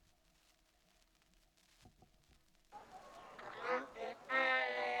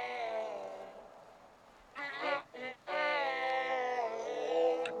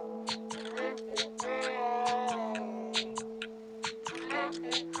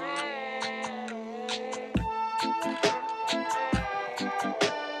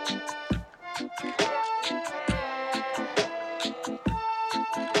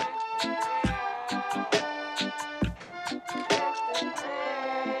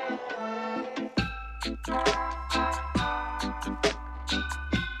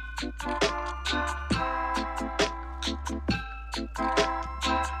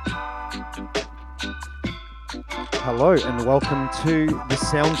Hello and welcome to The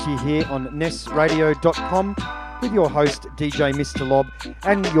Sound here on NESradio.com with your host DJ Mr Lob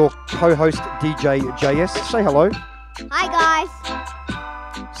and your co-host DJ JS. Say hello. Hi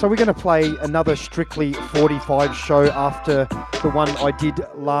guys. So we're going to play another Strictly 45 show after the one I did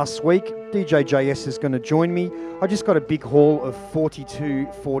last week. DJ JS is going to join me. I just got a big haul of 42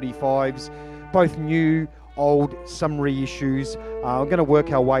 45s, both new, old, some reissues. We're going to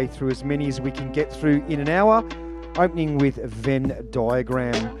work our way through as many as we can get through in an hour, opening with Venn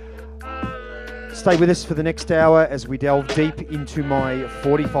Diagram. Stay with us for the next hour as we delve deep into my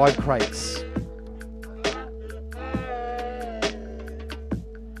 45 crates.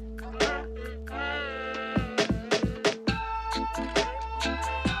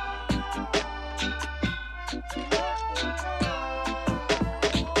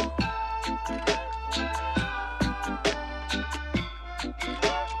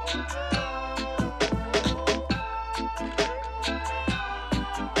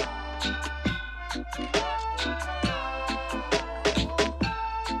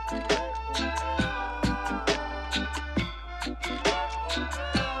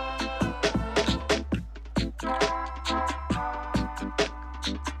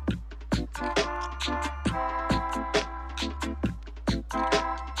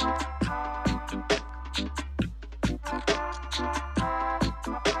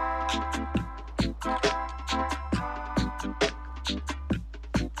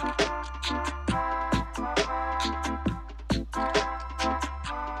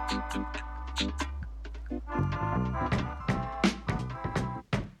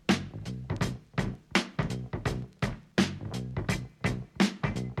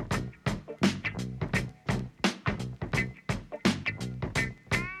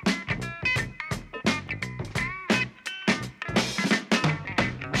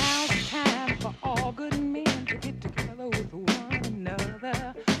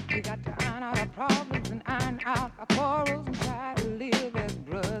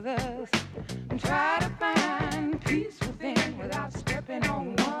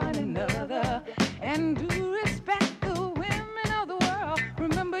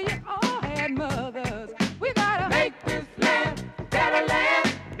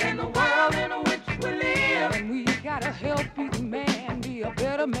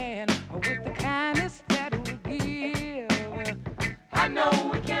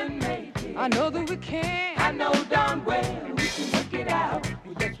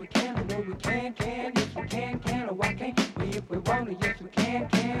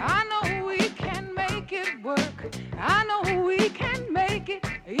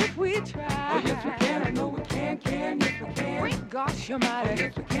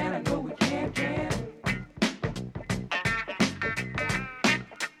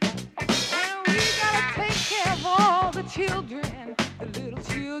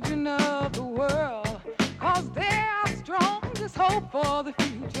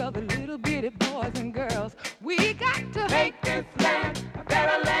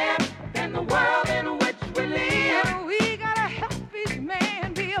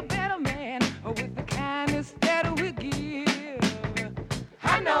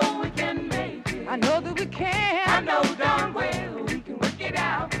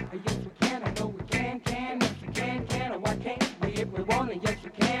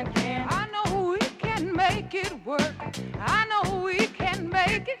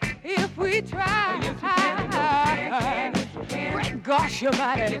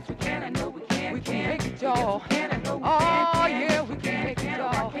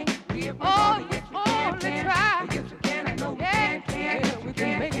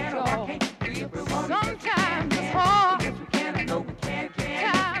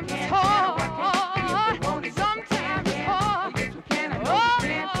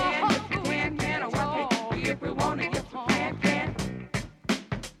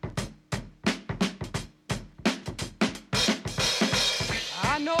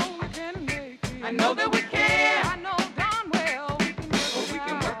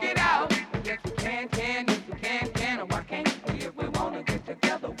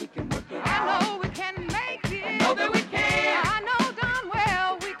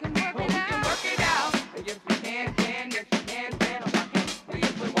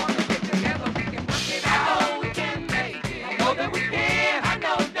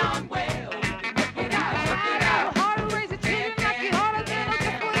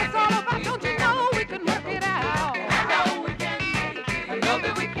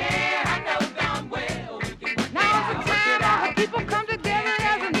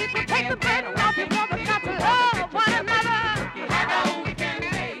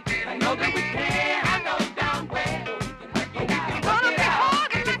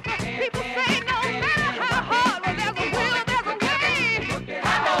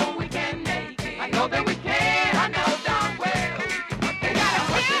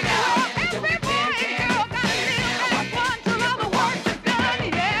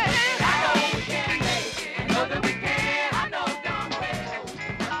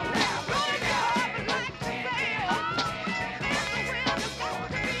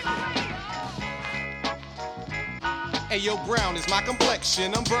 Ayo, brown is my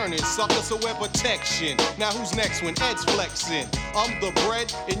complexion. I'm burning, sucker, so wear protection. Now who's next when Ed's flexing? I'm the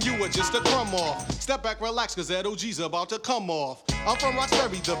bread and you are just a crumb off. Step back, relax, cause that OG's about to come off. I'm from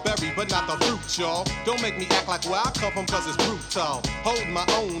Roxbury, the berry, but not the fruit, y'all. Don't make me act like where I come from, cause it's brutal. Hold my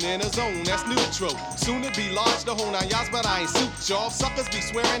own in a zone that's neutral. Soon to be large, the whole 9 yards, but I ain't suit, y'all. Suckers be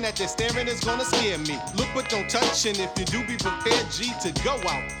swearing that their staring is gonna scare me. Look but don't touch, and if you do, be prepared, G, to go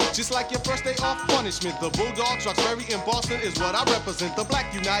out. Just like your first day off punishment. The Bulldogs, Roxbury, and Boston is what I represent. The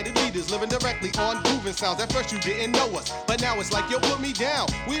Black United Leaders living directly on grooving sounds. At first you didn't know us, but now it's like, yo, put me down.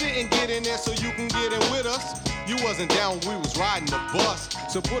 We didn't get in there so you can get in with us. You wasn't down when we was riding the bus.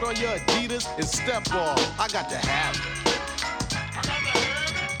 So put on your Adidas and step off. I got to have it.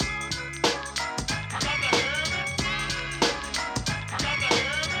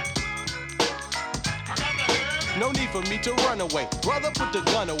 No need for me to run away. Brother, put the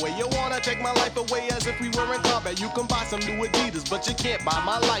gun away. You wanna take my life away as if we were in combat. You can buy some new Adidas, but you can't buy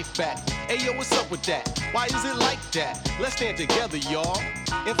my life back. Hey, yo, what's up with that? Why is it like that? Let's stand together, y'all,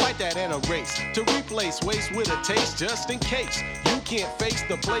 and fight that in a race. To replace waste with a taste, just in case you can't face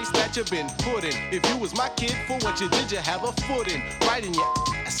the place that you've been put in. If you was my kid, for what you did, you have a foot in. Right in your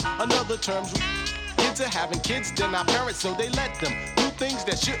ass. Another term's kids are having kids, they're not parents, so they let them do things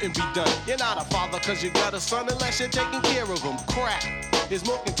that shouldn't be done. You're not a father cause you got a son unless you're taking care of him. Crap is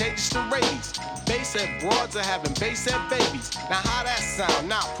more contagious than rabies. Basehead broads are having basehead babies. Now how that sound?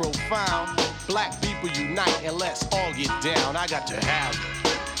 Not profound. Black people unite and let's all get down. I got to have it.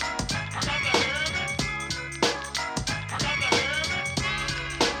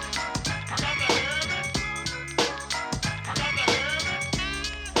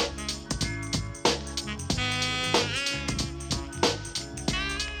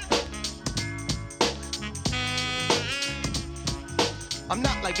 I'm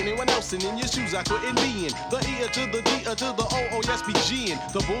not like anyone else, and in your shoes I couldn't be in. The E to the D to the O, oh yes, be G'ing.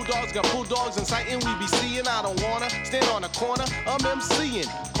 The Bulldogs got bulldogs in sight, and we be seeing. I don't wanna stand on a corner, I'm MCing.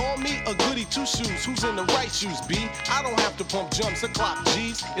 Call me a goody two shoes, who's in the right shoes, B? I don't have to pump jumps to clock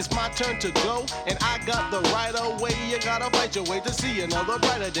G's. It's my turn to go, and I got the right of way. You gotta fight your way to see another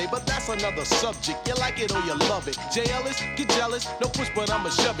brighter day, but that's another subject. You like it or you love it. J. Ellis, get jealous, no push, but I'ma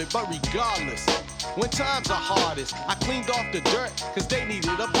shove it. But regardless, when times are hardest, I cleaned off the dirt, cause they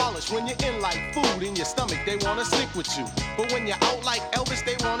needed a polish. When you're in like food in your stomach, they wanna stick with you. But when you're out like Elvis,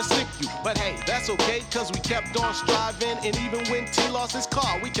 they wanna stick you. But hey, that's okay, cause we kept on striving. And even when T lost his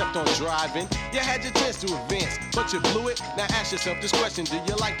car, we kept on driving. You had your chance to advance, but you blew it. Now ask yourself this question, do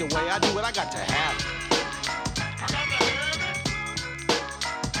you like the way I do it? I got to have it.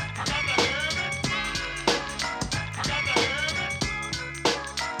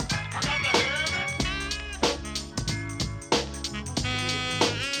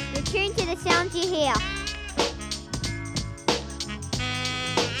 Tune to the sounds you hear.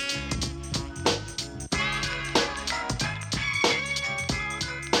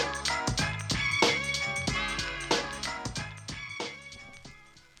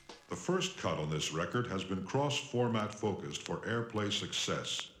 The first cut on this record has been cross-format focused for airplay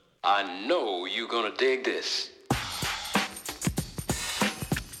success. I know you're gonna dig this.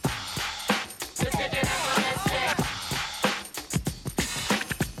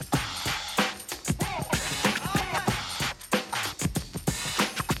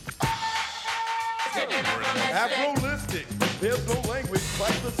 Afrolistic, there's no language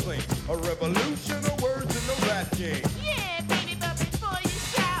quite the same. A revolution of words in the rap game. Yeah, baby, but before you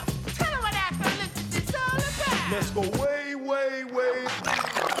shout, tell them what Afrolistic is all about. Let's go way, way, way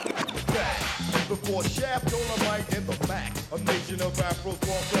back. Before Shaft, Dolomite, and the Mac. A nation of Afros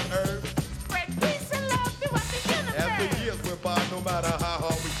walk the earth. Spread peace and love throughout the universe. As the years went by, no matter how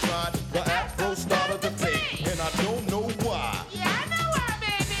hard we tried, the Afro started to fade. And I don't know why. Yeah, I know why,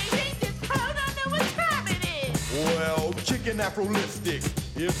 baby. He just told I know what time it is. Well, chicken Afrolistic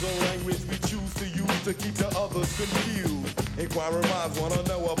is a language we choose to use to keep the others confused. Inquiring minds wanna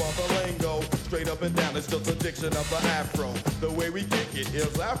know about the lingo. Straight up and down, it's just a diction of the afro. The way we kick it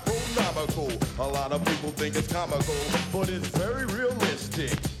is afronomical. A lot of people think it's comical, but it's very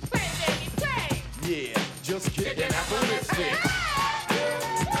realistic. Play, baby, play. Yeah, just kicking afrolistic.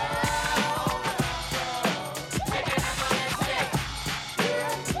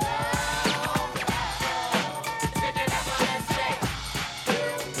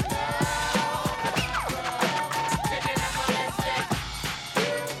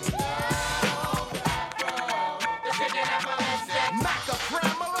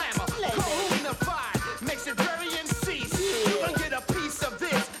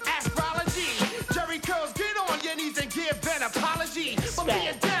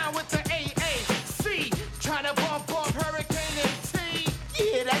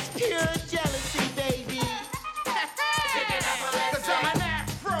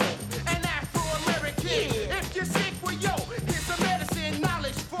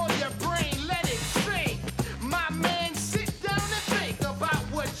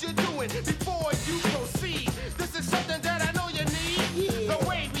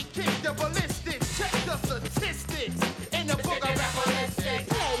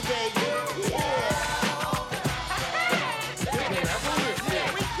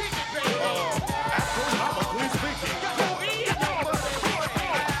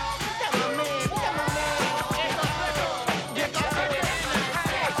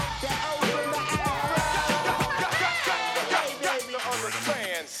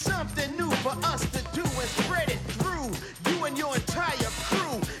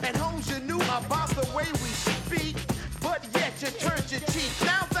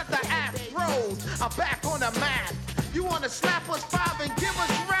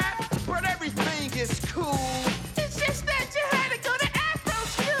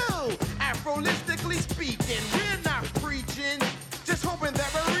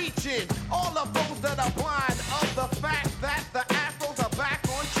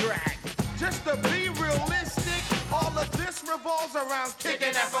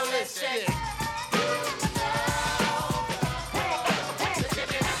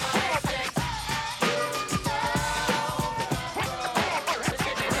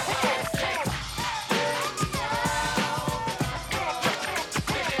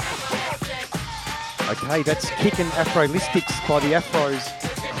 Okay, that's Kickin' Afrolistics by the Afros,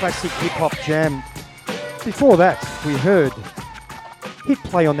 classic hip-hop jam. Before that, we heard, hit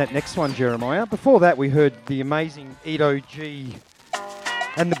play on that next one, Jeremiah. Before that, we heard the amazing Edo G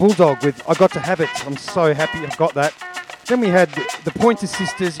and the Bulldog with I Got to Have It. I'm so happy I've got that. Then we had the Pointer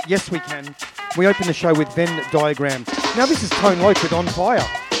Sisters, Yes We Can. We opened the show with Venn Diagram. Now this is Tone Loc with On Fire.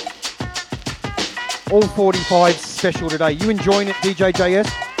 All 45 special today. You enjoying it, DJ JS?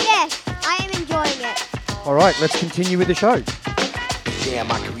 Yes, I am enjoying it. All right, let's continue with the show. The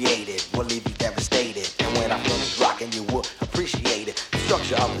jam I created will leave you devastated. And when I finish rocking, you will appreciate it. The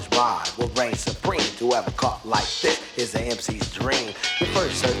structure of this rhyme will reign supreme. To ever cut like this is an MC's dream. The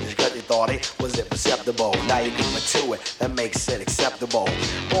first search is because they thought it was imperceptible. Now you give it to it, that makes it acceptable.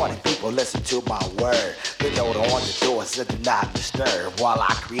 Morning people listen to my word. The note on the door said do not disturb. While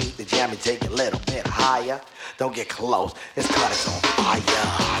I create the jam and take it a little bit higher. Don't get close, it's cut, it's on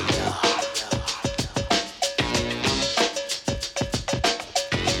fire.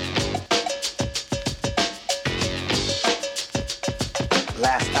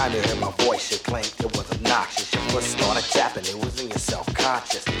 Last time you heard my voice, you claimed it was obnoxious. Your foot started tapping, it was in your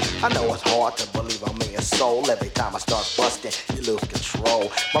self-conscious. I know it's hard to believe I'm in your soul. Every time I start busting, you lose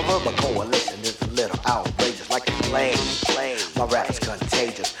control. My verbal coalition is a little outrageous, like a plane. My rap is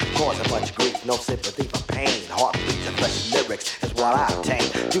contagious, causing much grief, no sympathy for pain. Heartbeats and fresh lyrics is what I attain.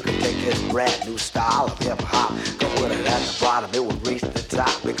 You can take this brand new style of hip-hop, go put it at the bottom, it will reach the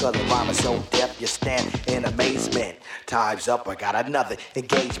top. Because the rhyme is so depth, you stand in amazement. Time's up, I got another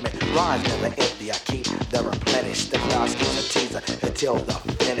engagement. Rhymes never empty, I keep them replenished. The crowd's getting a teaser until the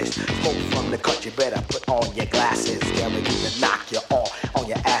finish. Smoke from the cut, you better put on your glasses. Guaranteed to knock you all on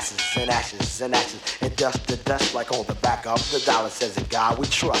your asses and ashes and ashes. And dust to dust like on the back of the dollar. Says in God we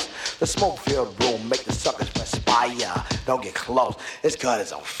trust. The smoke-filled room make the suckers perspire. Don't get close, this cut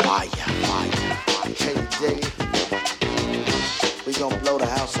is on fire. Can you dig it? We gon' blow the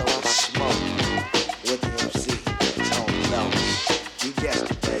house out of smoke with the MC. Tone Loc. You guessed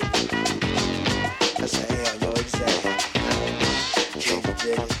it, baby. That's an A on your exam. Can you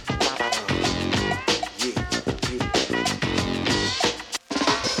dig it?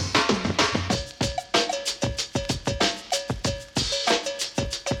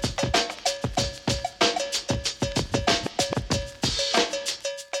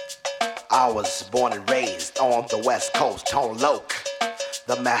 I was born and raised on the West Coast, Tone Loc.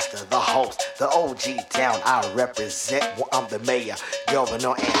 The master, the host, the OG town I represent. Well, I'm the mayor,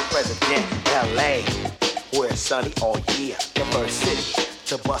 governor, and president. LA, where it's sunny all year. The first city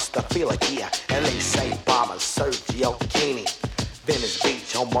to bust the feeler gear. LA St. Bombers, Sergio Kini. Venice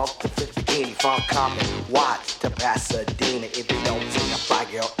Beach, home of the fifth bikini. From Compton, Watts to Pasadena. If you don't see a fly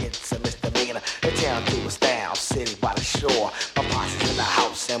girl, it's a misdemeanor. The town keep us down, city by the shore. My posse's in the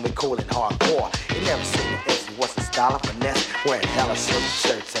house and we cool and hardcore. You never seen an MC, what's the style of finesse? Wearing hella silk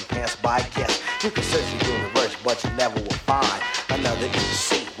shirts and pants by guess. You can search the universe, but you never will find another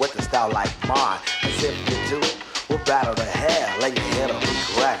MC with a style like mine. As if you do, we'll battle to hell. Lay your head on the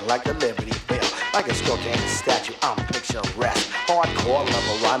crack like the Liberty Bell. Like a sculpture and a statue, I'm picturesque. Hardcore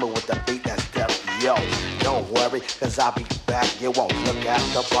level rhymer with the beat that's deaf. Yo, don't worry, cause I'll be back. You won't look at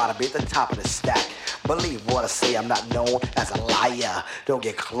the bottom, be at the top of the stack. Believe what I say, I'm not known as a liar. Don't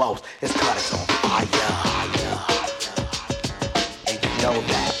get close, this cut is on fire. And you know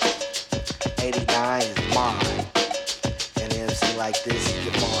that 89 is mine. And an MC like this,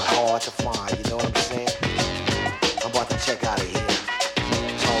 you find hard to find. You know what I'm saying? I'm about to check out of here.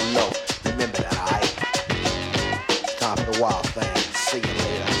 Tone Loc, remember that, alright? It's time for the wild thing. See you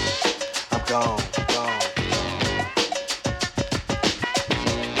later. I'm gone.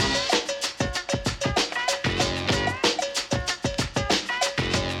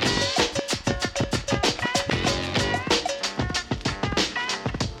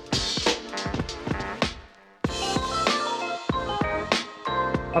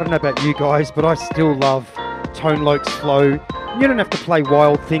 I don't know about you guys, but I still love Tone Loc's flow. You don't have to play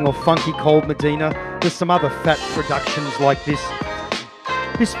Wild Thing or Funky Cold Medina. There's some other fat productions like this.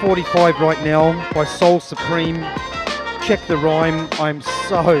 This 45 right now by Soul Supreme. Check the rhyme. I'm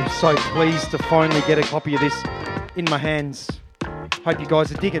so pleased to finally get a copy of this in my hands. Hope you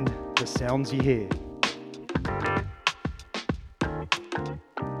guys are digging the sounds you hear.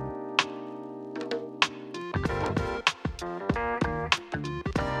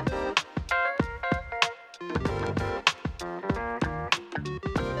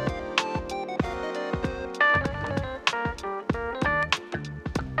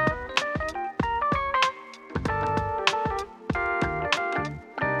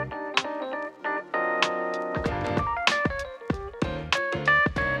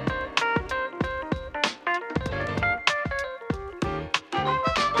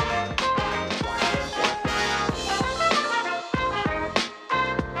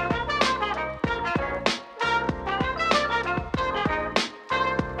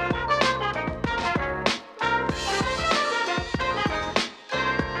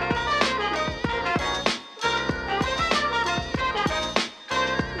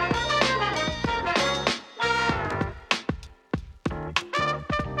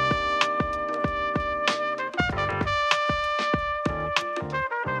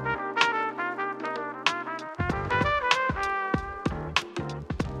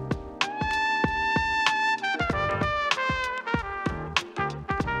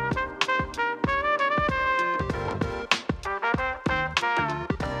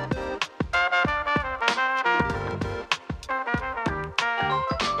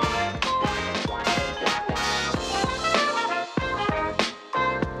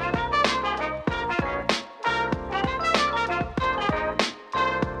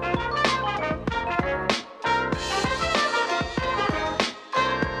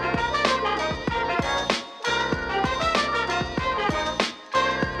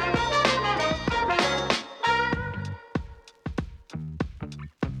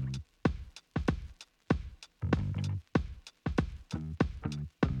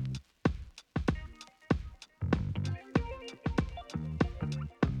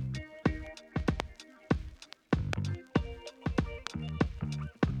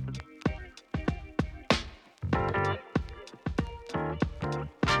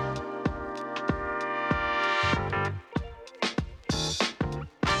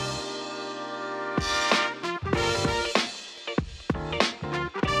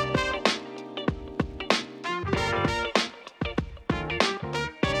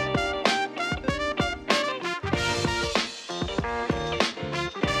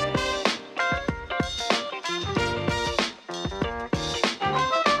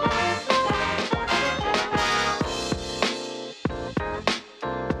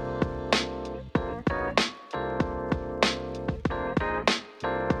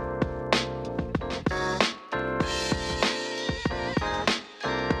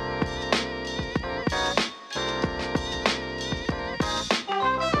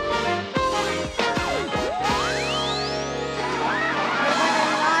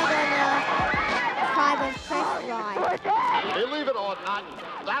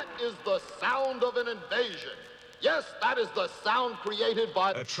 is the sound of an invasion. Yes, that is the sound created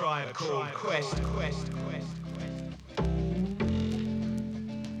by A Tribe Called Quest.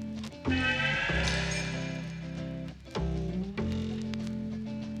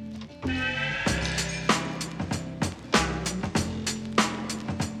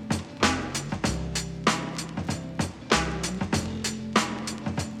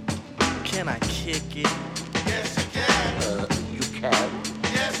 Can I kick it? Yes, you can. You can.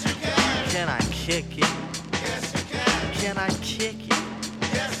 Yes, you can. Can I kick it? Yes, you can. Can I kick it?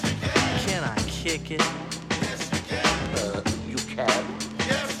 Yes, you can. Can I kick it? Yes, you can. You can.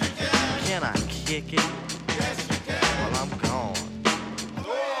 Yes, you can. Can I kick it? Yes, you can. Well, I'm gone.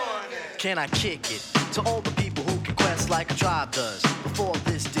 Go on then. Can I kick it? To all the people who can quest like a tribe does. Before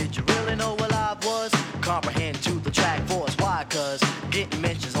this, did you really know what I was? Comprehend to the track force. Why? Cause getting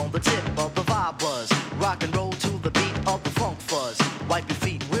mentions on the tip of the vibe buzz. Rock and roll to the beat of the funk fuzz. Wipe your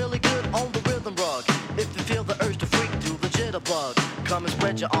feet really good on the rhythm rug. If you feel the urge to freak, do the jitterbug. Come and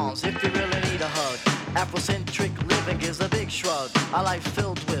spread your arms if you really need a hug. Afrocentric living is a big shrug. A life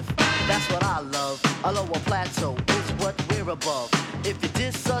filled with, that's what I love. A lower plateau is what we're above. If you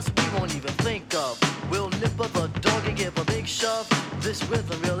diss us, we won't even think of. We'll nipper the dog and give a big shove. This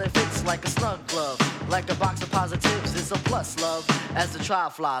rhythm really fits like a snug glove. Like a box of positives, it's a plus love. As the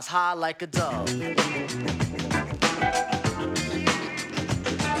tribe flies high like a dove.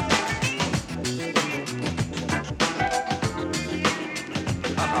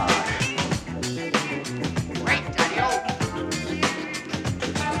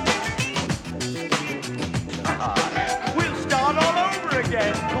 We'll start all over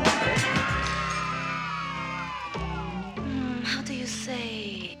again. How do you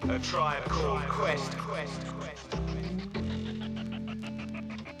say? A Tribe Called Quest.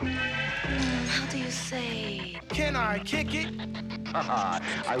 How do you say? Can I kick it? I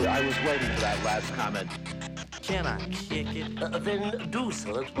was waiting for that last comment. Can I kick it? Then do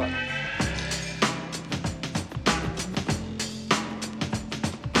so. That's what.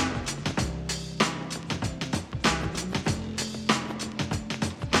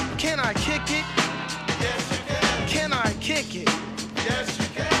 Can I kick it? Yes, you can. Can I kick it? Yes, you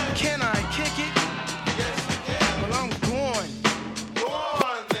can. Can I kick it? Yes, you can. Well, I'm going. Go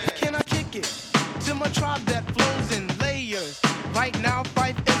on then. Can I kick it? To my tribe that flows in layers. Right now,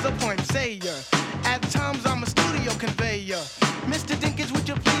 Fife is a point sayer. At times, I'm a studio conveyor. Mr. Dinkins, would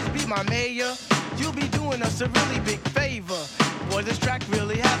you please be my mayor? You'll be doing us a really big favor. Boy, this track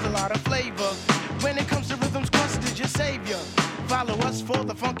really has a lot of flavor. When it comes to rhythms, Quest is your savior. Follow us for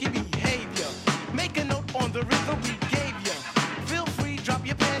the funky behavior. Make a note on the rhythm we gave you. Feel free, drop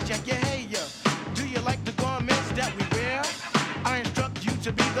your pants, check your hair. Do you like the garments that we wear? I instruct you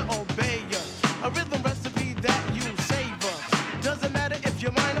to be the obeyer. A rhythm recipe that you savor. Doesn't matter if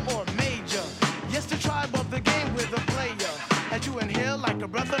you're minor or major. Yes, the tribe of the game with a player. As you inhale like a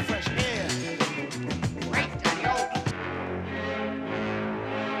breath of fresh air.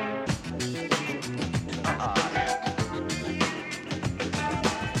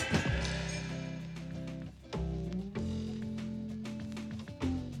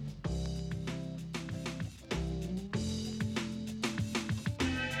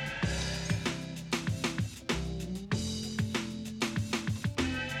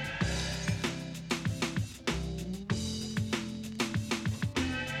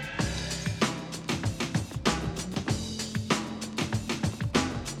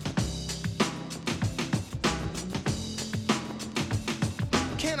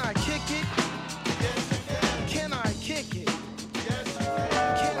 Can I kick it? Yes, you can. Can I kick it? Yes, you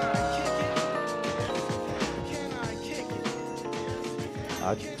can. Can I kick it? Can I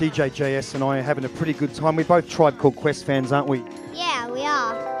kick it? DJ JS and I are having a pretty good time. We're both Tribe Called Quest fans, aren't we? Yeah, we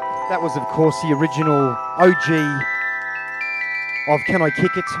are. That was, of course, the original OG of Can I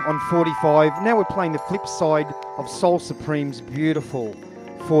Kick It on 45. Now we're playing the flip side of Soul Supreme's beautiful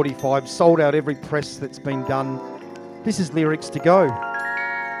 45. Sold out every press that's been done. This is Lyrics to Go.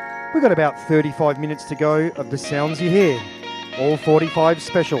 We've got about 35 minutes to go of the sounds you hear. All 45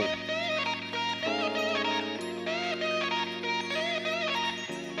 special.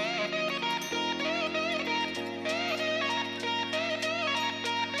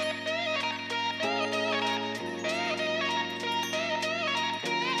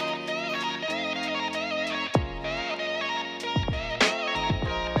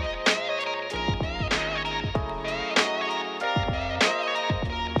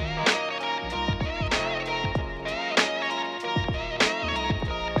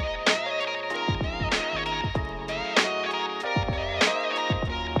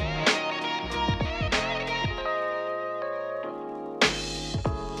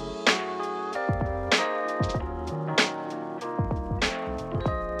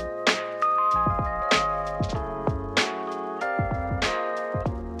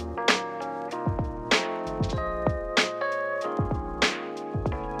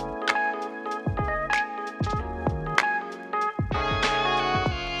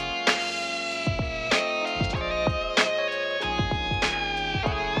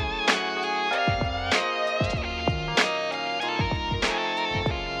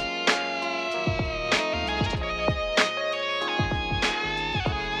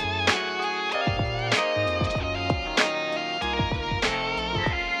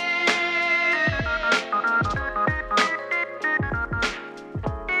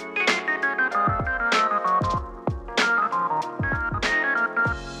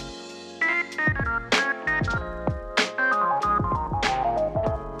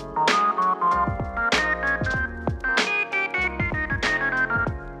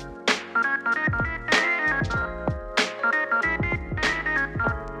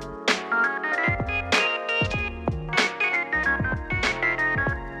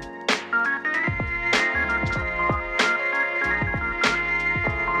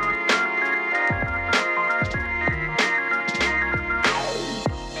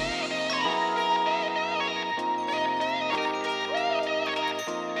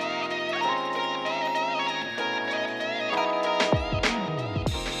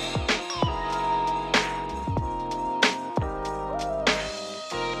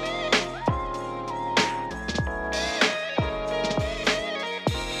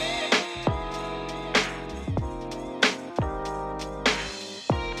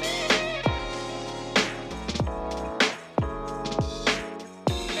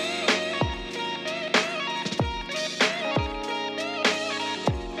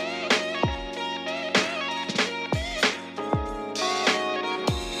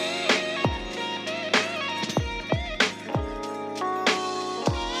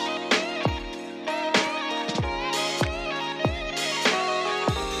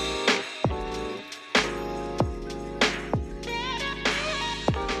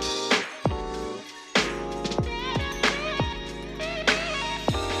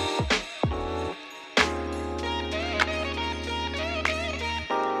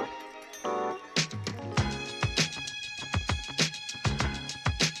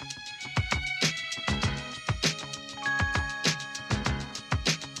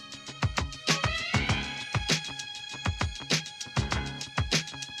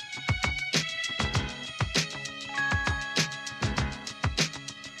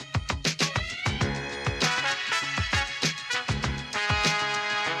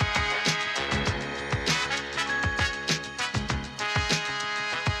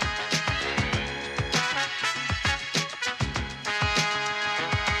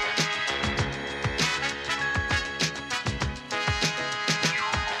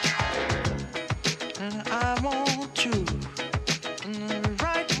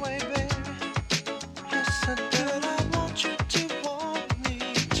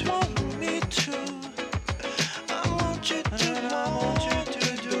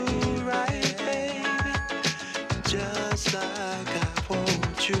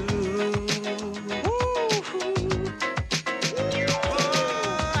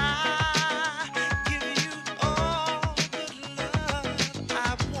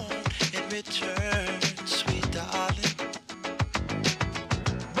 return, sweet darling.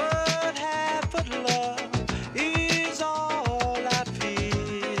 But half of love is all I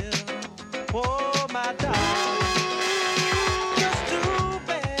feel. Oh, my darling, just too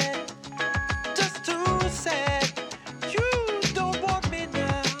bad, just too sad. You don't want me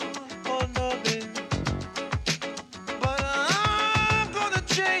now for nothing. But I'm gonna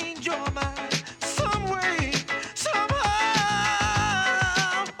change your mind some way, somehow.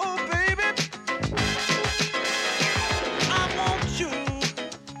 Oh, baby, I want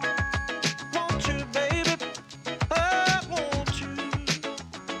you, baby. I want you,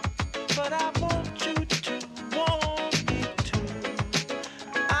 but I want you to want me too.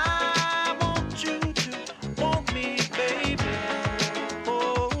 I want you to want me, baby.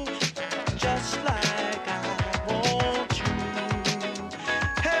 Oh, just like I want you.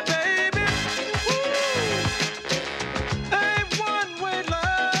 Hey, baby, ain't one-way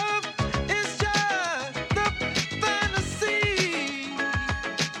love. It's just the fantasy.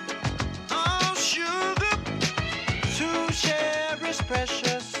 Oh, sugar, to share is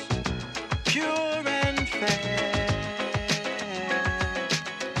precious, pure and fair.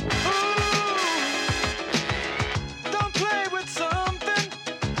 Ooh, don't play with something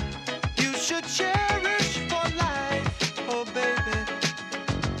you should cherish for life, oh baby.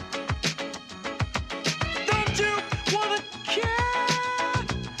 Don't you wanna care?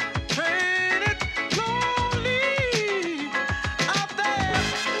 Ain't it lonely out there?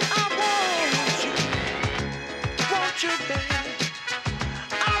 I want you, baby.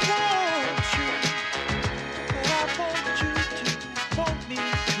 I want you, but I want you to want me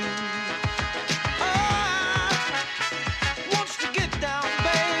too. I want you to get down,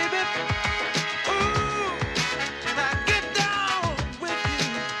 baby. Ooh, and I get down with you.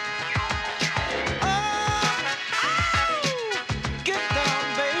 Oh, get down,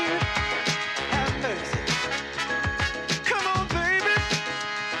 baby. Have mercy. Come on, baby.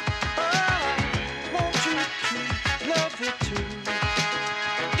 I want you to love it too.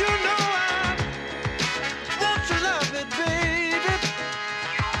 You know I want to love it, baby.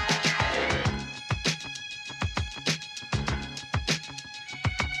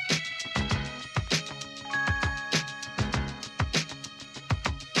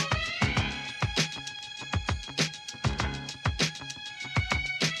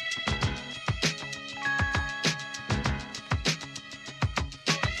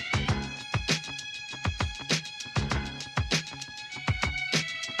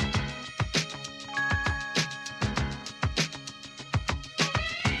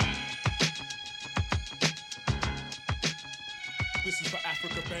 This is for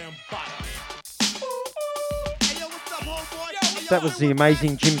Africa Bam Bottom. That was the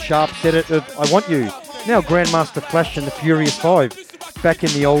amazing Jim Sharp's edit of I Want You. Now Grandmaster Flash and the Furious Five, back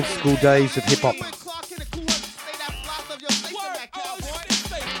in the old school days of hip-hop.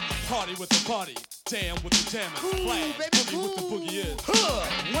 Party with the party, jam with the jammers, flash, boogie with the boogie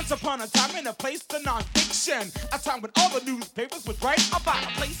is. Once upon a time in a place of non-fiction, a time when all the newspapers would write about a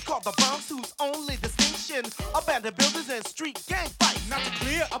place called the Bronx, whose only distinction abandoned buildings and street gang fights. Now to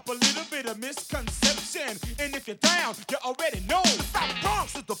clear up a little bit of misconception, and if you're down, you already know. The South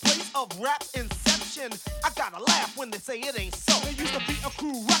Bronx is the place of rap inception. I gotta laugh when they say it ain't so. There used to be a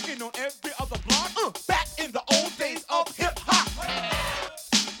crew rocking on every other block, back in the old days of hip-hop.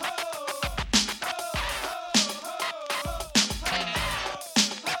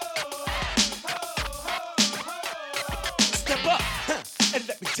 Step up, and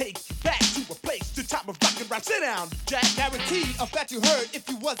let me take you back to a place, the time of rock and roll. Sit down, Jack. Guarantee of that you heard if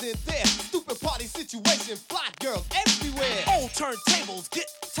you wasn't there. Stupid party situation, fly girls everywhere. Old turntables,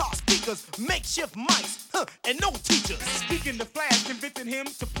 guitar speakers, makeshift mics, and no teachers. Speaking to Flash, convincing him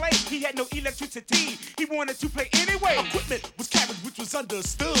to play. He had no electricity, he wanted to play anyway. Equipment was carried, which was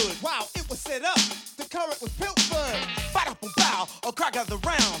understood. Wow, it was set up, the current was built for. Bow, a crowd gathered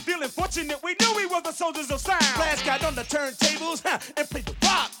around. Feeling fortunate, we knew we were the soldiers of sound. Flash got on the turntables and played the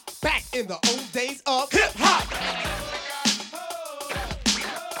rock. Back in the old days of hip-hop.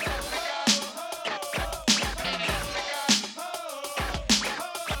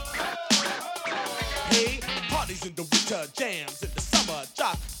 Hey, parties in the winter, jams in the summer,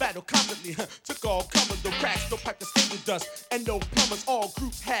 jocks battle constantly. Took all comers, no cracks, no pipe to stable dust, and no plumbers. All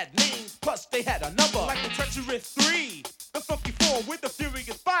groups had names, plus they had a number. Like the treacherous 3, the funky 4 with the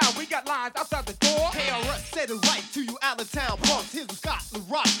furious 5. We got lines outside the door. KRS said it right to you out of town punks. Here's Scotland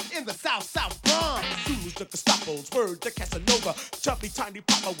rock in the South Bronx. use the Gestapo's word to Casanova. Chubby, tiny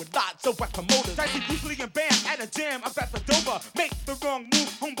papa with lots of wet promoters. Dicey, Bruce Lee, and Bam at a jam. I'm at the Dover. Make the wrong move,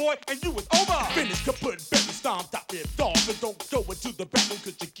 homeboy, and you was over. Finish kaput, very stomped out, ripped off. And don't go into the bathroom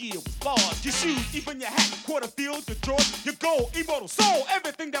cause your gear was lost. Your shoes, even your hat, quarter field, your drawers, your gold, immortal soul,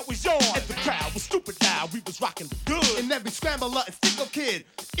 everything that was yours. And the crowd was stupid now, we was rocking the good. And every scrambler and stick-up kid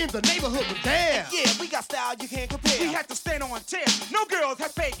in the neighborhood was there. Yeah, we got style you can't compare. We had to stand on 10. No girls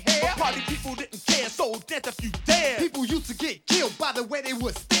had fake hair. But party people didn't care, so dance if you dare. People used to get killed by the way they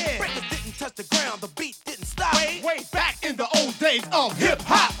would stare. Breakers didn't touch the ground, the beat didn't stop. Way back in the old days of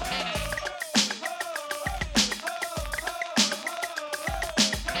hip-hop.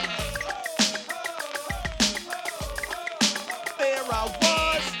 There I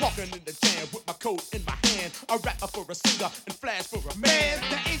was, walking in the jam with my coat in my hand. A rapper for a singer and flash for a man.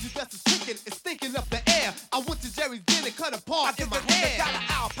 The angel dust is kicking, it's stinking up the air. I went to Jerry's Den and cut a part in my hair. Got an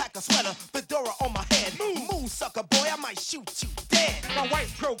alpaca sweater, fedora on my head. Move, sucker boy, I might shoot you dead. My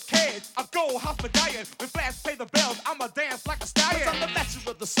white brocade, I go house for dying. When flash pay the bells, I'ma dance like a stallion. Cause I'm the master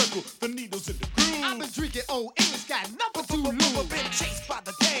of the circle, the needles in the groove. I've been drinking old English, got nothing to lose. Been chased by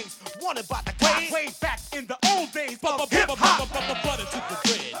the gangs, wanted by the cops. Way back in the old days of hip-hop. Butter to the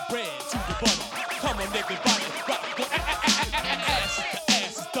bread to the butter. Come on, everybody, rock the ass to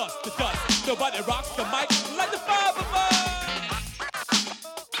ass, dust to dust. Nobody rocks the mic like the five of us.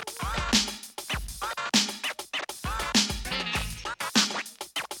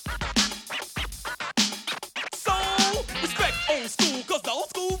 So, respect old school, cause the old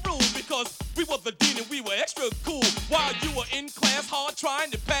school ruled. Because we were the dean and we were extra cool. While you were in class hard trying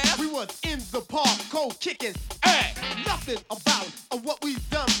to pass. We was in the park, cold kicking. Hey! Nothing about what we've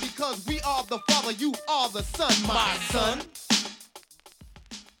done because we are the father, you are the son, my son.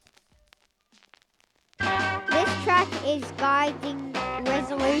 This track is Guiding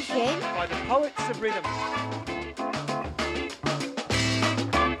Resolution by the Poets of Rhythm.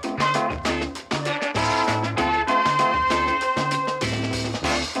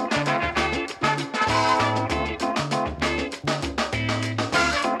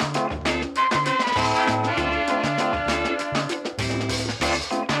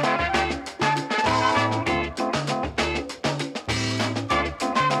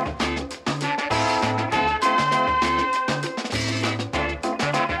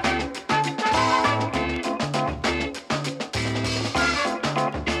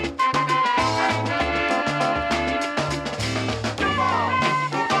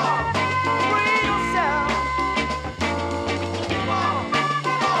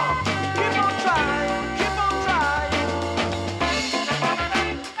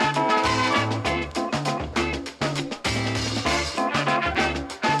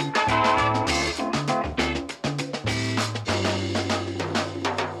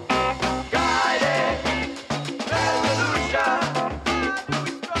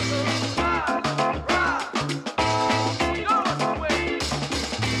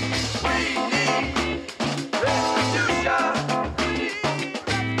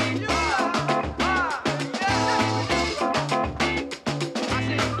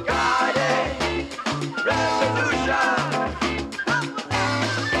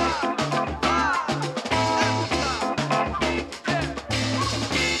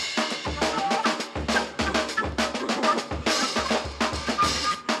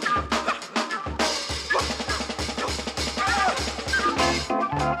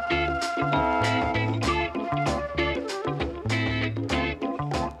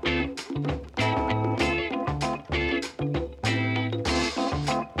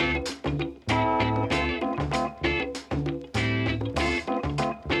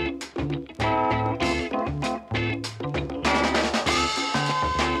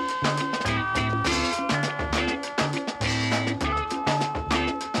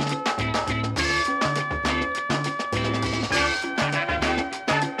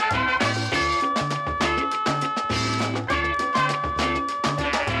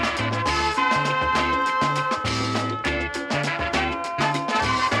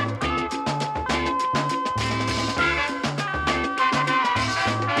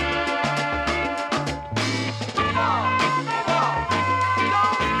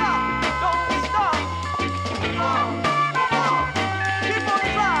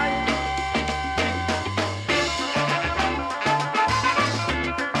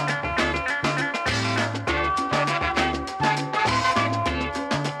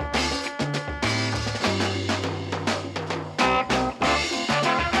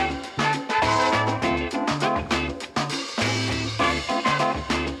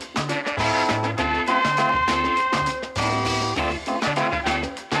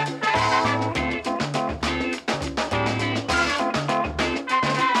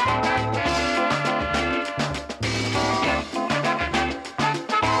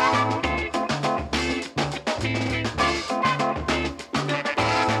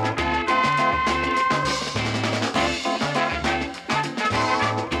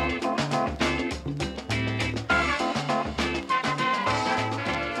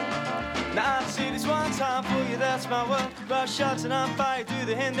 shots and I'm fired through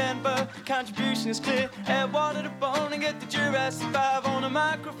the Hindenburg. Contribution is clear, add water to bone and get the Jurassic 5 on a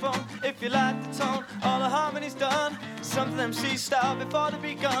microphone. If you like the tone, all the harmony's done. Something MC style before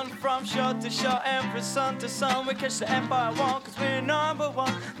they begun. From shore to shore and from sun to sun, we catch the empire one, cause we're number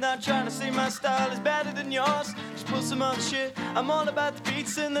one. Not trying to say my style is better than yours, just pull some other shit. I'm all about the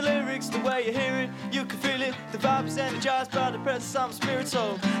beats and the lyrics, the way you hear it, you can feel it. The vibe is energized by the presence of my spirit,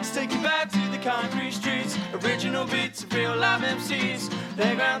 so let's take you back to the concrete streets. Original beats of real live MCs.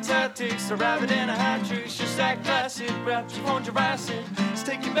 Playground tactics, a rabbit and a hat trick. Just that classic rap from Jurassic. Let's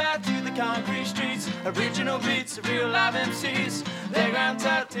take you back to the concrete streets. Original beats of real live MCs. Playground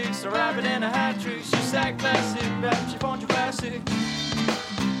tactics, a rabbit and a hat trick. Just that classic rap from Jurassic.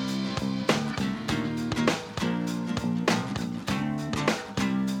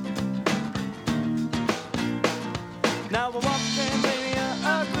 Now I walk Transylvania,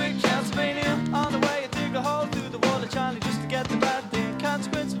 a quick Transylvania. On the way I dig a hole through the wall of China just to get the right thing.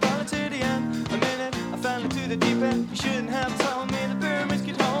 Consequence volunteer to the end. A minute, I fell into the deep end. You shouldn't have told me the pyramids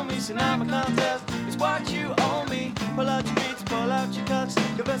could hold me. So now my contest is what you owe me. Pull out your beats, pull out your cuts.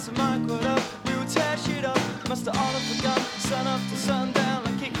 Give us a mic, quote up, we will tear shit up. Must have all forgotten, sun up to sundown.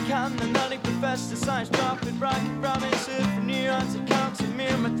 Like kicking cotton, the nutty professor, science dropping, rocket, Robinson, from neurons and counts.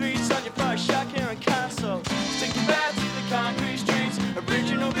 Mirror my 3 son, you're probably shocked here in console. Stick your back to the concrete streets.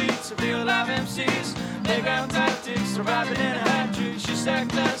 Original beats of real live MCs. Playground tactics, a rabbit and a hat trick. Just that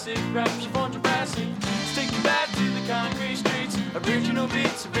classic rap from Jurassic. Stick your back to the concrete streets. Original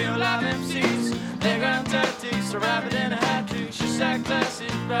beats of real live MCs. Playground tactics, a rabbit and a hat trick. Just that classic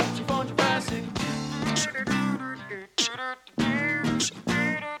rap from Jurassic.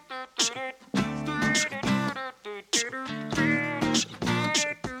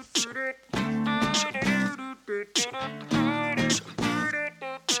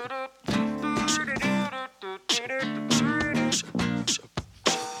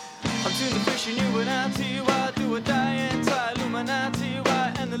 I'm tuned to pushing you an anti-why, do or die, anti-Illuminati,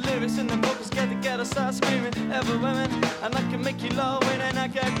 why? And the lyrics and the vocals get together, start screaming, ever women, and I can make you low and I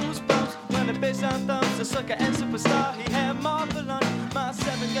get goosebumps. When the bass down thumbs, the sucker and superstar, he had marble on my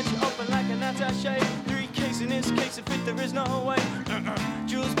 7 got you open like an attache. 3 case in this case, if it there is no way.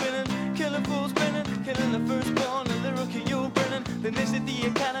 Jewels spinning, killing fools spinning, killing the firstborn, the lyrical you burning. Then this is the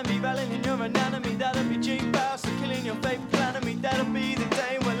academy, battling in your anatomy. That'll be G-Bow, so killing your fake plan of me. That'll be the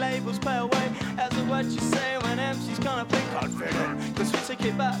day when labels pay away. As of what you say when MC's gonna be confident. Cause we take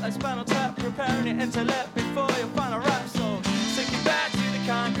it back like Spinal Tap, preparing your intellect before your final rap. So take it back to the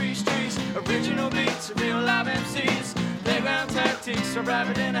concrete streets. Original beats of real live MCs. Playground tactics, a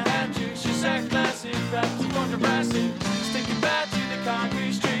rabbit in a hat trick. Just that classic rap from Jurassic. Stick it back to the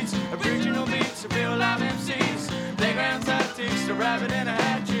concrete streets. Original beats of real live MCs. Playground tactics, a rabbit in a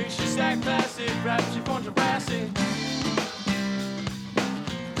hat trick. Just that classic rap from Jurassic.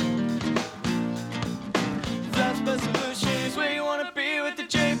 Solution is where you wanna be with the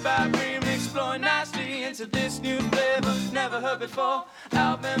J-Vibe remix, flowing nicely into this new flavor never heard before.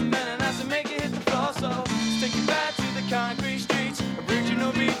 Album and as I make it hit the floor, so stick it back to the concrete streets.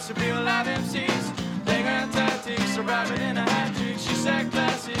 Original beats of real live MCs. Playground tactics, a rabbit in a hat trick. She's that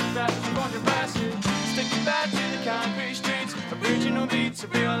classic rap from Jurassic. Stick it back to the concrete streets. Original beats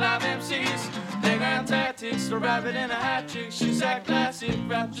of real live MCs. Playground tactics, a rabbit in a hat trick. She's that classic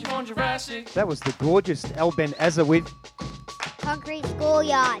rap from Jurassic. That was the gorgeous Al Ben Azza with Concrete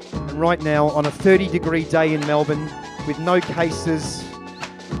Schoolyard. And right now, on a 30-degree day in Melbourne, with no cases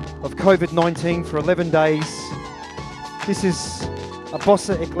of COVID-19 for 11 days, this is a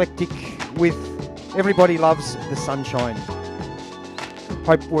Bossa Eclectic with Everybody Loves the Sunshine.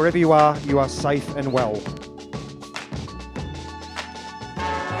 Hope wherever you are safe and well.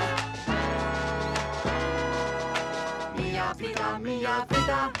 Minha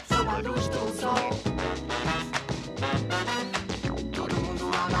vida, sou a luz do sol. Todo mundo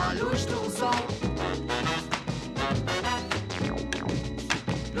ama a luz do sol.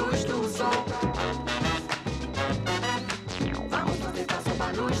 Luz do sol. Vamos protestar sob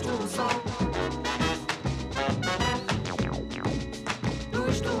a luz do sol.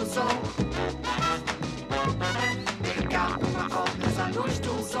 Luz do sol. Pegar uma cor nessa luz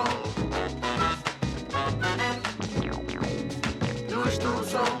do sol. Luz do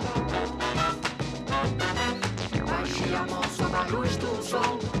sol. Baixe a mão sob a luz do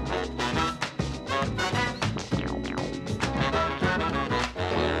sol.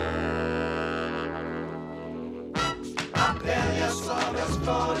 A pele sobre as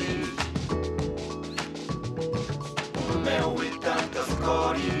flores. O mel e tantas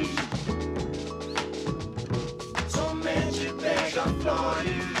cores. Somente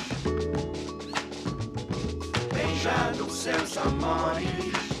beija-flores. beijando seus amores.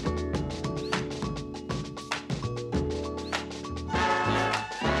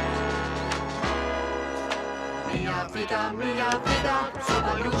 Minha vida, sob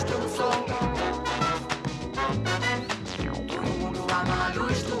a luz do sol. Todo mundo ama a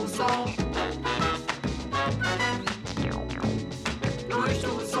luz do sol. Luz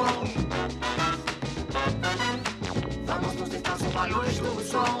do sol. Vamos nos deitar sob a luz do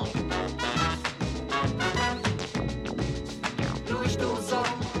sol. Luz do sol.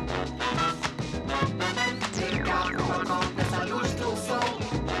 Ficar no balcão nessa luz do sol.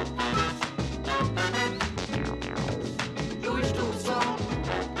 Luz do sol.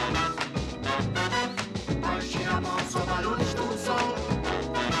 Baixe a mão sob a luz do sol.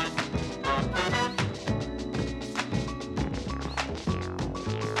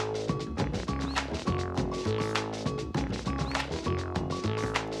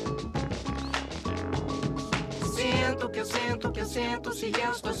 Sinto que eu sinto, se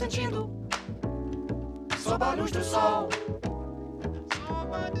eu estou sentindo sob a luz do sol.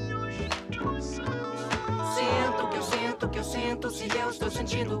 Sinto que eu sinto, se eu estou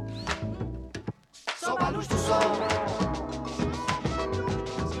sentindo sob a luz do sol.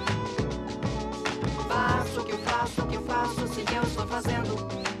 Faço o que eu faço, se eu estou fazendo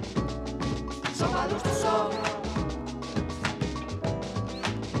sob a luz do sol.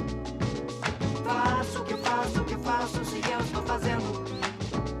 Faço o que eu faço, se eu estou fazendo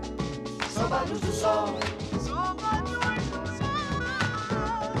sob a luz do sol.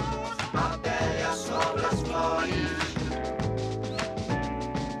 A pele assombra as flores,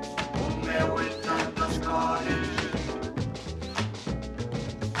 o meu encanto as cores,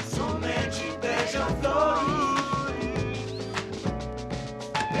 somente beija-flores,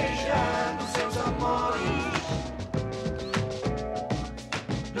 beijando seus amores.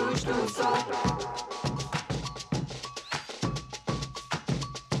 Luz do sol.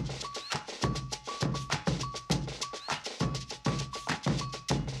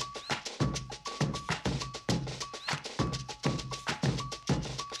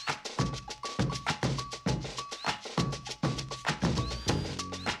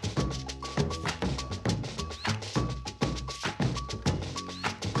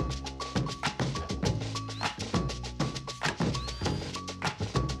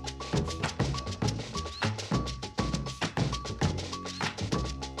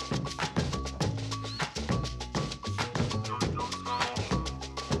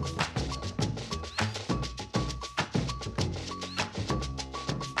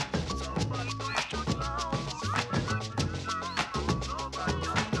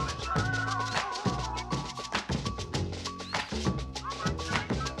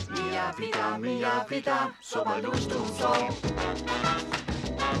 Minha vida, sob a luz do sol.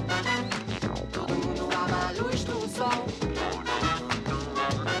 Todo mundo ama a luz do sol.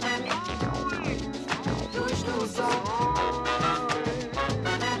 Luz do sol.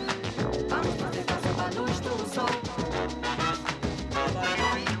 Vamos fazer sob a luz do sol.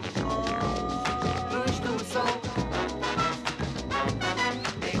 Luz do sol.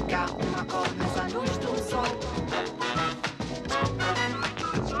 Pegar uma cor nessa luz do sol.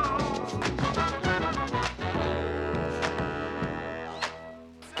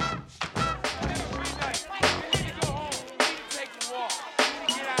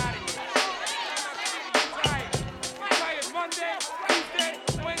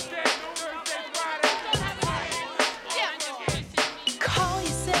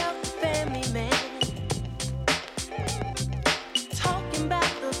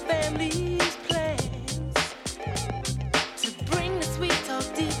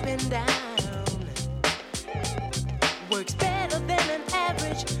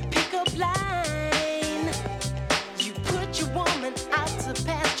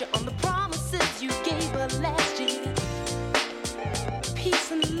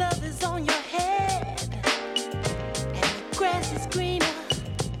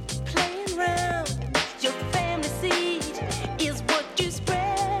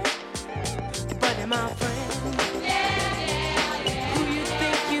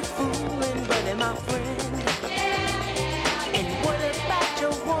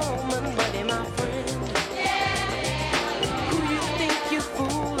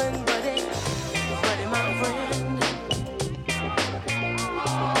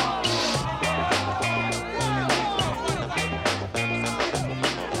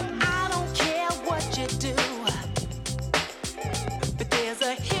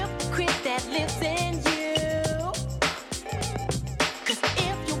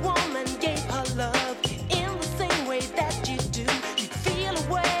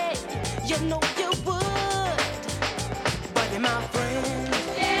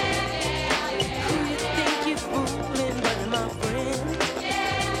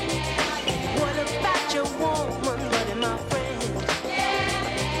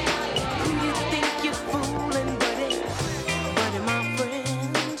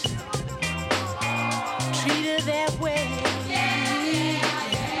 that way.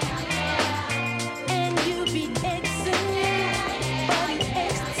 And you be excellent, body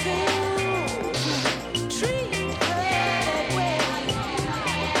excellent. Treat her that way.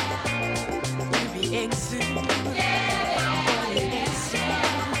 You be excellent, body excellent.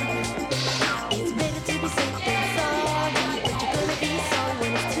 It's better to be safe than sorry, but you're gonna be sorry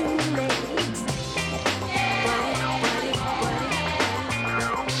when it's too late. Buddy, my friend.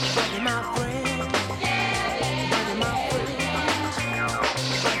 Buddy, my friend. Buddy, my friend.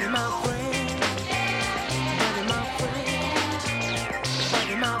 Buddy, my friend. Buddy, my friend.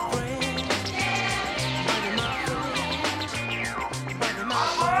 Buddy, my friend. Buddy, my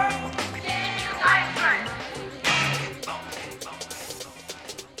friend.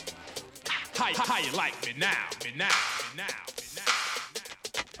 How you like me now? Me now? Me now?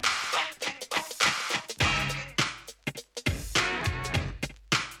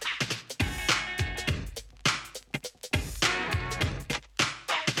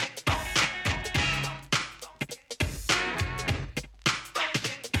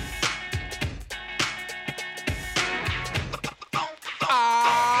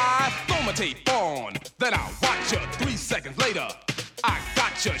 I throw my tape on, then I watch you 3 seconds later. I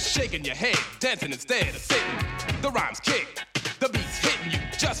got you shaking your head, dancing instead of sitting. The rhymes kick, the beat's hitting you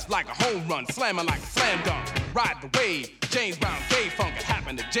just like a home run, slamming like a slam dunk. Ride the wave, James Brown, gay funk. It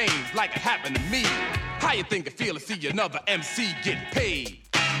happened to James like it happened to me. How you think it feel to see another MC get paid?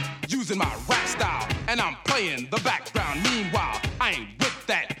 Using my rap style, and I'm playing the background. Meanwhile, I ain't with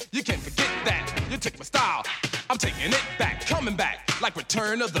that. You can forget that. You took my style. I'm taking it back, coming back like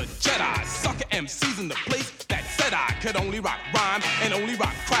Return of the Jedi. Sucker MCs in the place that said I could only rock rhymes and only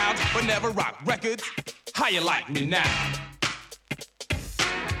rock crowds, but never rock records. How you like me now?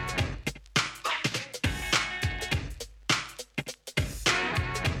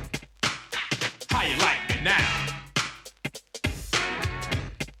 How you like me now?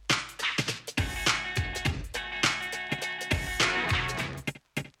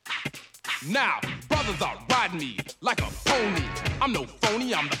 Now, brothers are riding me like a pony. I'm no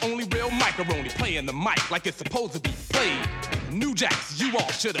phony, I'm the only real macaroni, playing the mic like it's supposed to be played. New Jacks, you all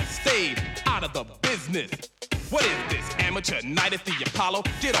should have stayed out of the business. What is this, amateur night at the Apollo?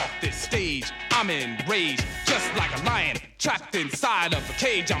 Get off this stage, I'm enraged, just like a lion trapped inside of a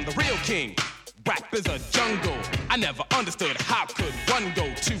cage. I'm the real king. Rap is a jungle. I never understood how could one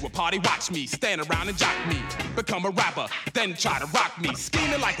go to a party, watch me, stand around and jock me, become a rapper, then try to rock me.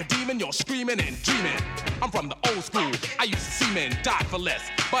 Scheming like a demon, you're screaming and dreaming. I'm from the old school. I used to see men die for less,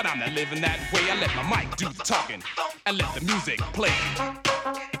 but I'm not living that way. I let my mic do the talking and let the music play.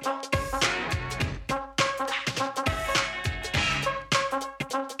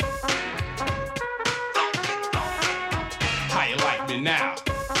 How you like me now?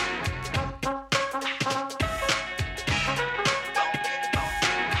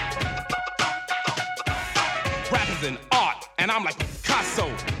 An art, and I'm like Picasso.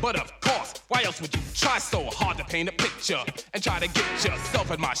 But of course, why else would you try so hard to paint a picture and try to get yourself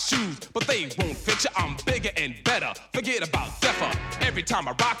in my shoes? But they won't fit you, I'm bigger and better. Forget about deafer. Every time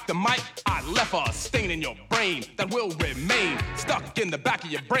I rock the mic, I left a stain in your brain that will remain stuck in the back of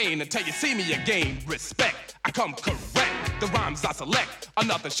your brain until you see me again. Respect, I come correct. The rhymes I select are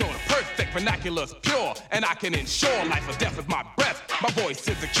nothing short of perfect. Vernacular's pure, and I can ensure life or death with my breath. My voice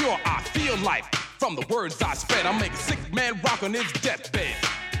is a cure, I feel life from the words I spread. I'll make a sick man rock on his deathbed.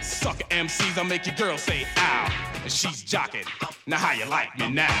 Sucker MCs, I'll make your girl say ow, and she's jocking. Now how you like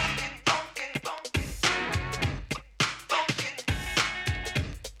me now?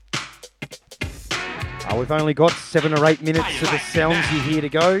 We've only got 7 or 8 minutes of the sounds you hear to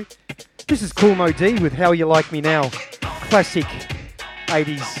go. This is Cool Mo D with How You Like Me Now. Classic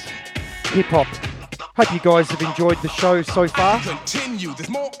 80s hip-hop. Hope you guys have enjoyed the show so far. Continue, there's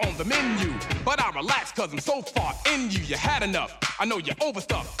more on the menu, but I relax cause I'm so far in you. You had enough, I know you're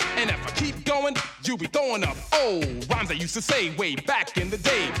overstuffed, and if I keep going, you'll be throwing up. Oh, rhymes I used to say way back in the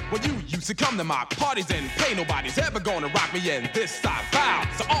day when you used to come to my parties and pay. Nobody's ever gonna rock me, and this I vow.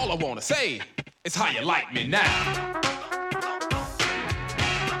 So all I wanna say is how you like me now.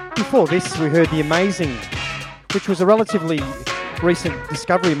 Before this, we heard The Amazing, which was a relatively recent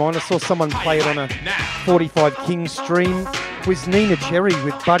discovery of mine. I saw someone play it on a 45 King stream. Was Nina Cherry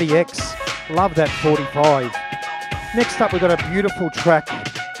with Buddy X. Love that 45. Next up, we've got a beautiful track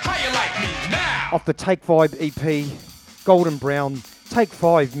off the Take 5 EP, Golden Brown. Take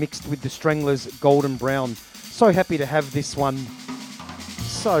 5 mixed with the Stranglers, Golden Brown. So happy to have this one.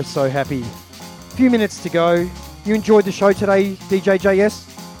 So happy. Few minutes to go. You enjoyed the show today, DJ JS?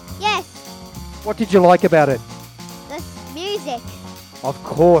 Yes. What did you like about it? The music. Of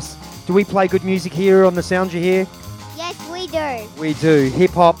course. Do we play good music here on the Sound You Hear? Yes, we do. We do.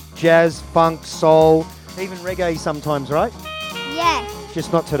 Hip-hop, jazz, funk, soul, even reggae sometimes, right? Yes.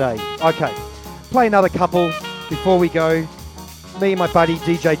 Just not today. Okay. Play another couple before we go. Me and my buddy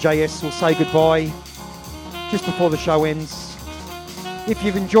DJ JS will say goodbye just before the show ends. If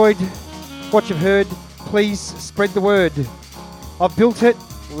you've enjoyed what you've heard, please spread the word. I've built it.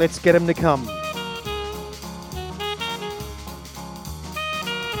 Let's get them to come.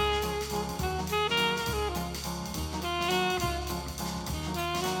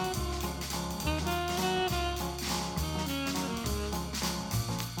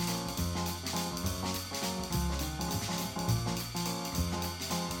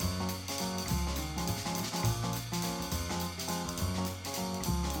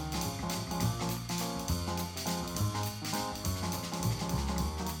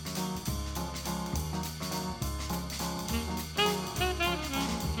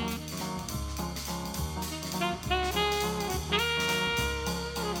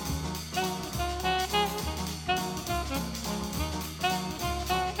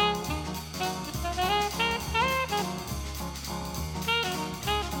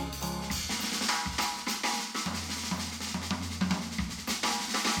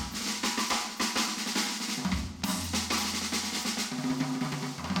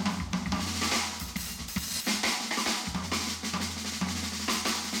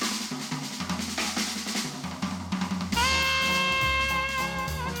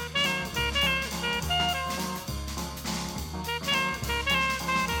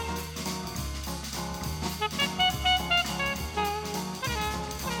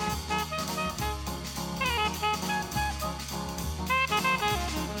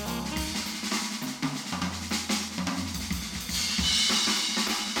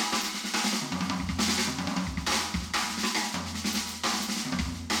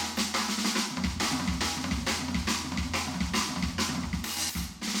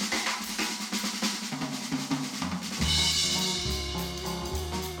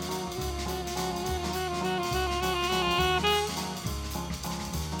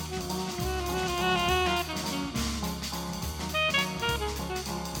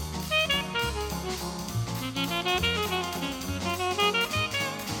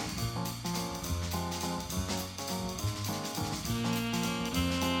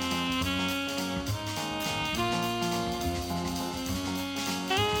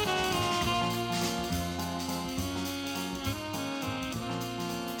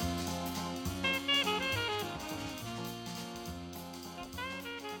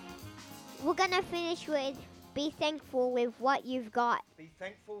 We're gonna finish with be thankful with what you've got. Be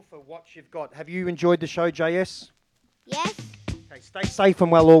thankful for what you've got. Have you enjoyed the show, JS? Yes? Okay, stay safe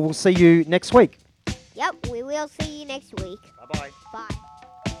and well, all. We'll see you next week. Yep, we will see you next week. Bye-bye. Bye.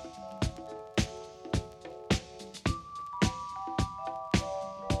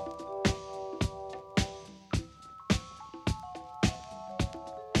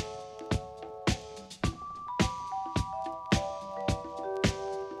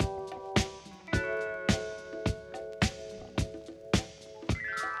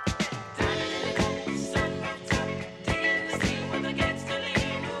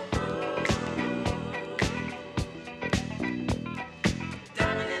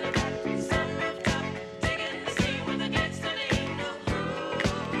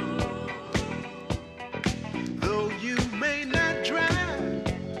 Though you may not drive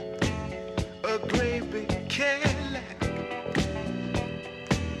a great big Cadillac,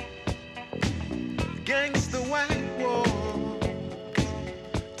 gangsta white wall,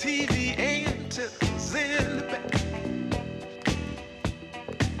 TV antennas in the back.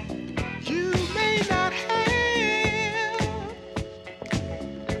 You may not have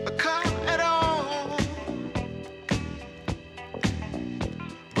a car at all,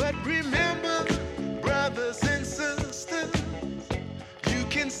 but remember, brothers and sisters, you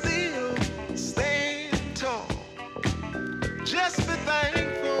can still stand tall. Just be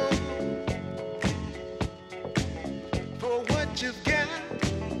thankful for what you've got.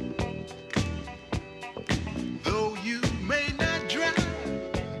 Though you may not drive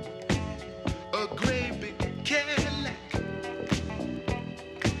a great big Cadillac,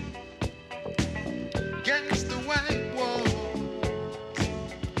 gangsta white wall,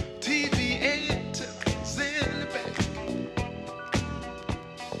 TV antennas in the back.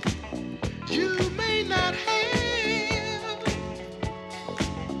 You may not have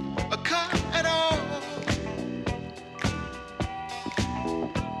a car at all,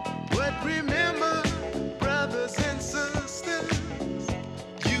 but remember, brothers and sisters,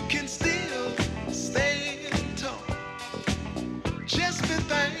 you can still stand tall. Just be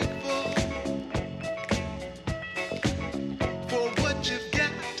thankful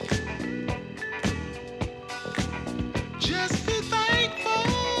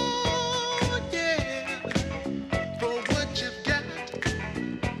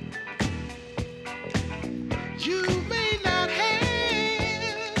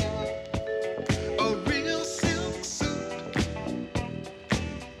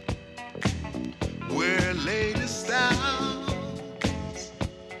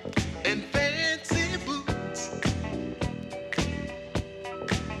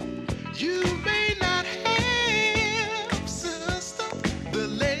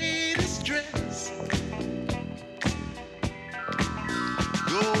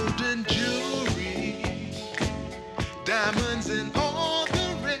golden jewelry, diamonds and all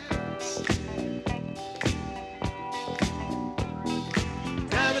the rest.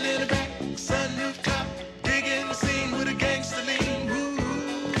 Diamond in the back, sunroof top, digging the scene with a gangster lean. Ooh.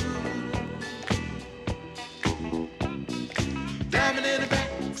 Diamond in the